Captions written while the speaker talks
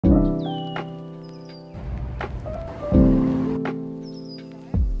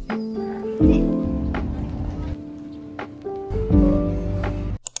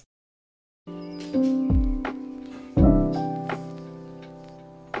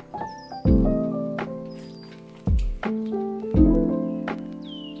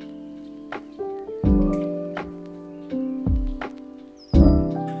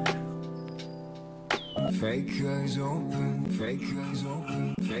Fake eyes open, fake eyes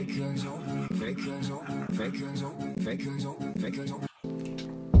open, fake eyes open, fake eyes open, fake eyes open, fake eyes open, fake eyes open.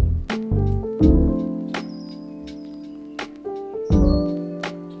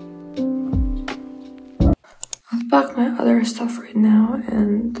 I'll pack my other stuff right now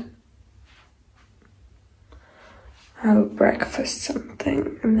and have breakfast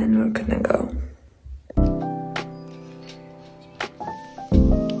something, and then we're gonna go.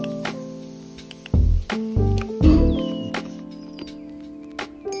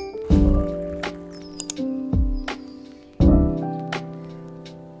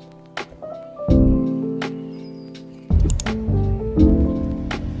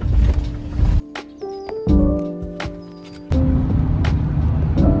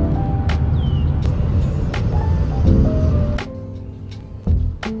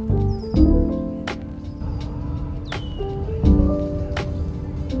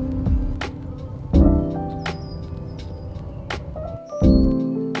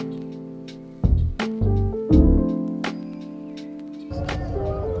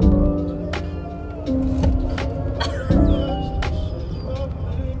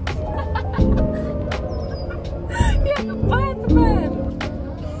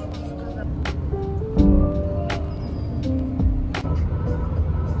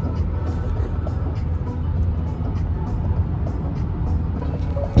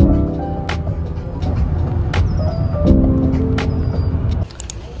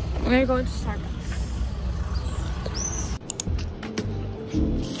 We're going to Starbucks.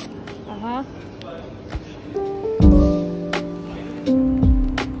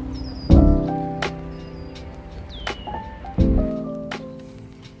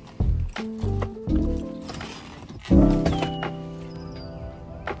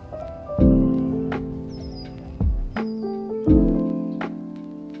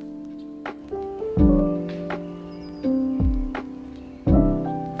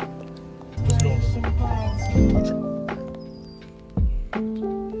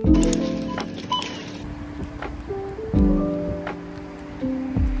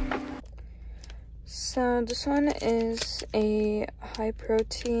 So this one is a high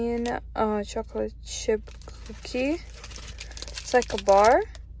protein chocolate chip cookie. It's like a bar,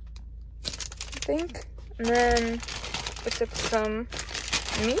 I think. And then we took some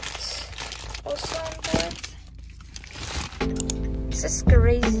meat also on board. This is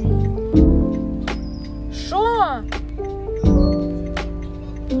crazy. Sure.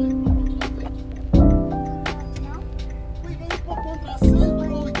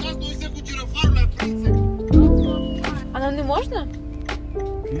 Она не можно?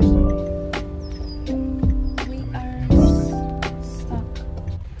 We are stuck.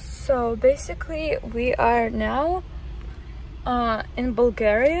 So basically we are now in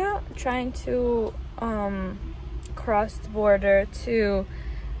Bulgaria trying to cross the border to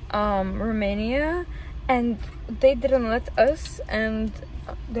Romania, and they didn't let us, and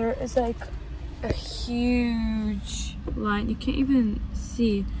there is like a huge line. You can't even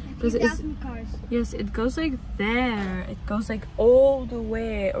see. Yes, it goes like there. It goes like all the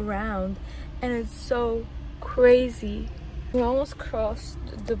way around, and it's so crazy. We almost crossed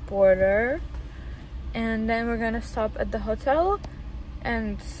the border, and then we're gonna stop at the hotel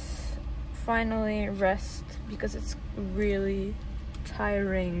and finally rest because it's really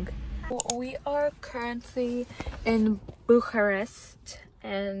tiring. We are currently in Bucharest,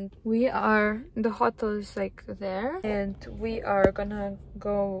 and the hotel is like there, and we are gonna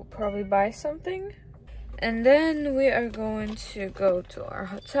go probably buy something, and then we are going to go to our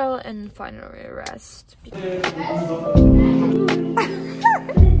hotel and finally rest.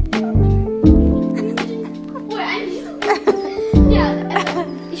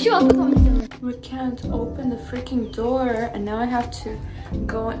 We can't open the freaking door, and now I have to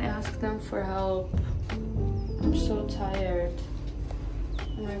go and ask them for help. I'm so tired.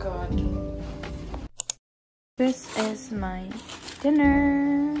 Oh my god. This is my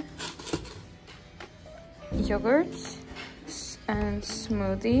dinner. Yogurt and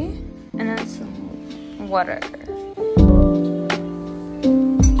smoothie, and then some water.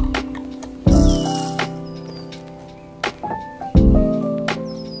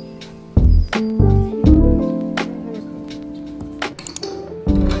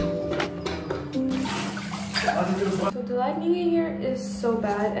 So the lighting in here is so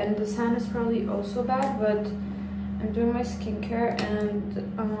bad, and the sound is probably also bad, but I'm doing my skincare, and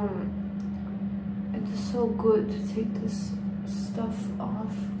it is so good to take this stuff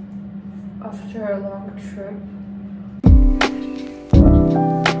off. after a long trip.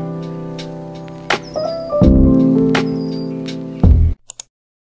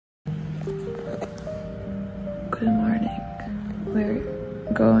 Good morning. We're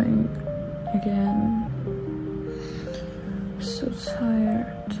going again. I'm so tired.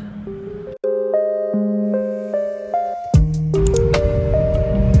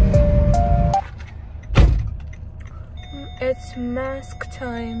 It's mask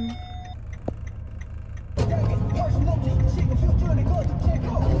time.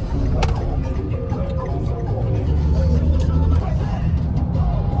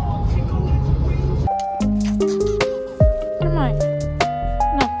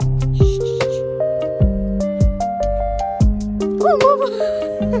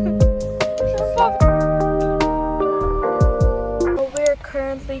 We're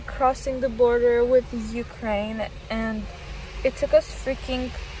currently crossing the border with Ukraine, and it took us freaking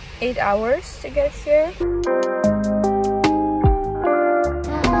 8 hours to get here.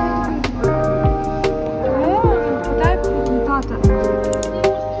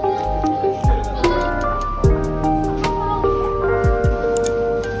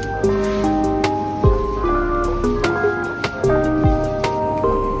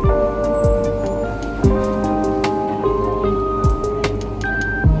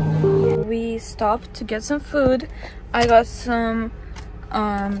 We stopped to get some food. I got some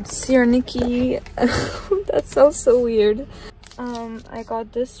sirniki. That sounds so weird. I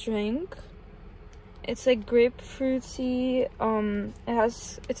got this drink. It's like grapefruity.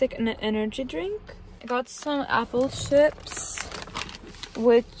 It's like an energy drink. I got some apple chips,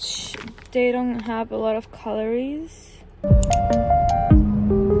 which they don't have a lot of calories.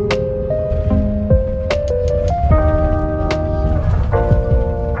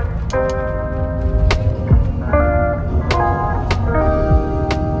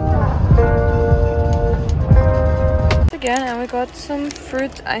 Again, and we got some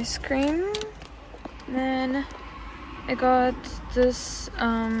fruit ice cream. Then I got this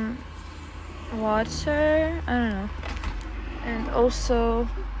water, I don't know, and also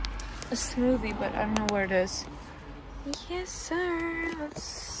a smoothie, but I don't know where it is. Yes sir,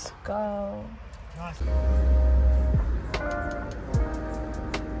 let's go.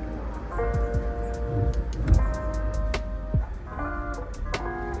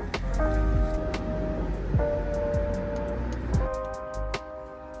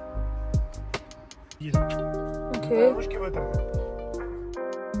 Okay.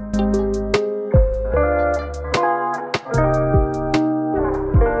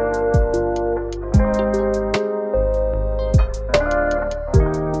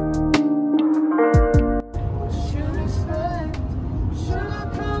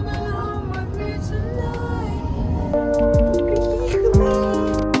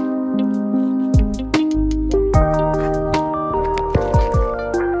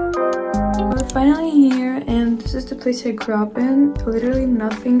 Finally here, and this is the place I grew up in. Literally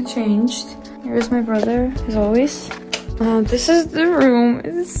nothing changed. Here's my brother, as always. This is the room.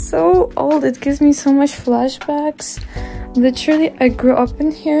 It is so old. It gives me so much flashbacks. Literally, I grew up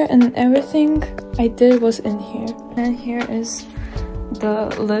in here, and everything I did was in here. And here is the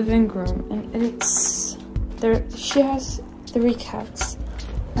living room, and it's there. She has 3 cats.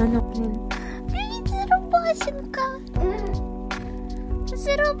 I know.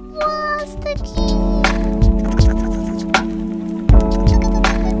 Заработать такие.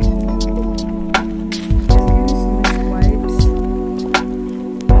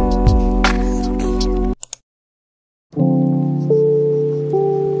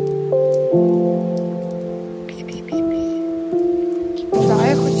 Да,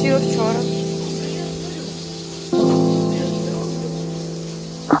 я хотіла вчора.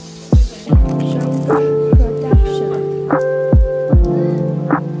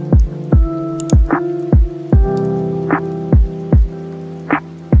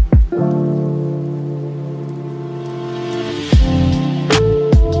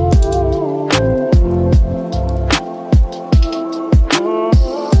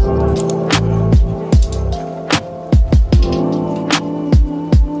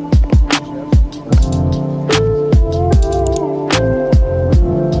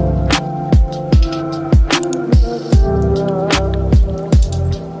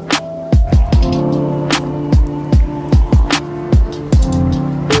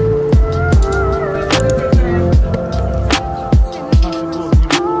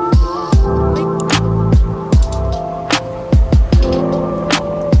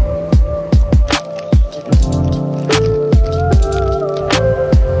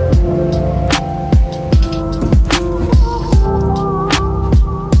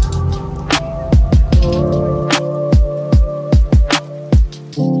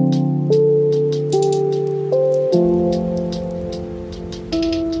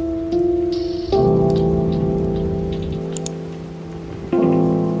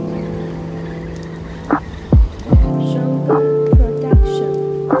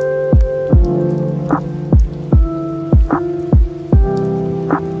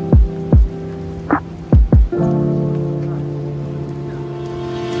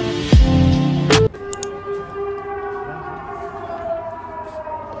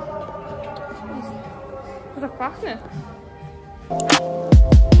 пахне.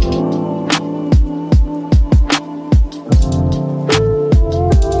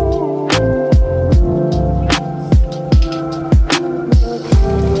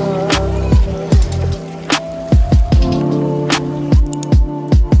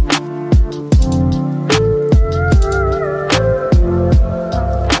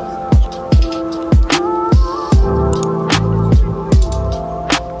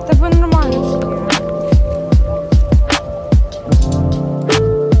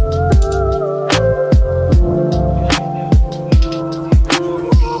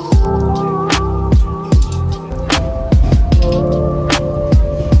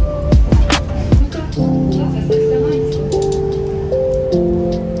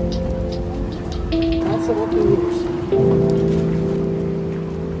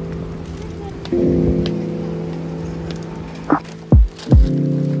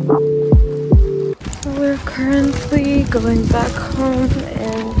 We're currently going back home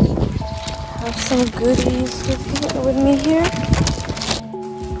and have some goodies with me here.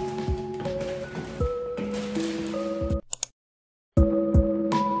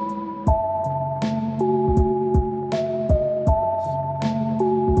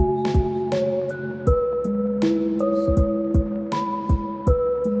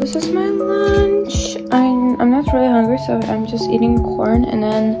 This is my lunch. I'm not really hungry, so I'm just eating corn and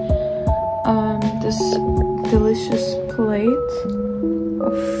then this delicious plate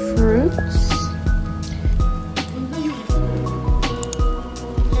of fruits.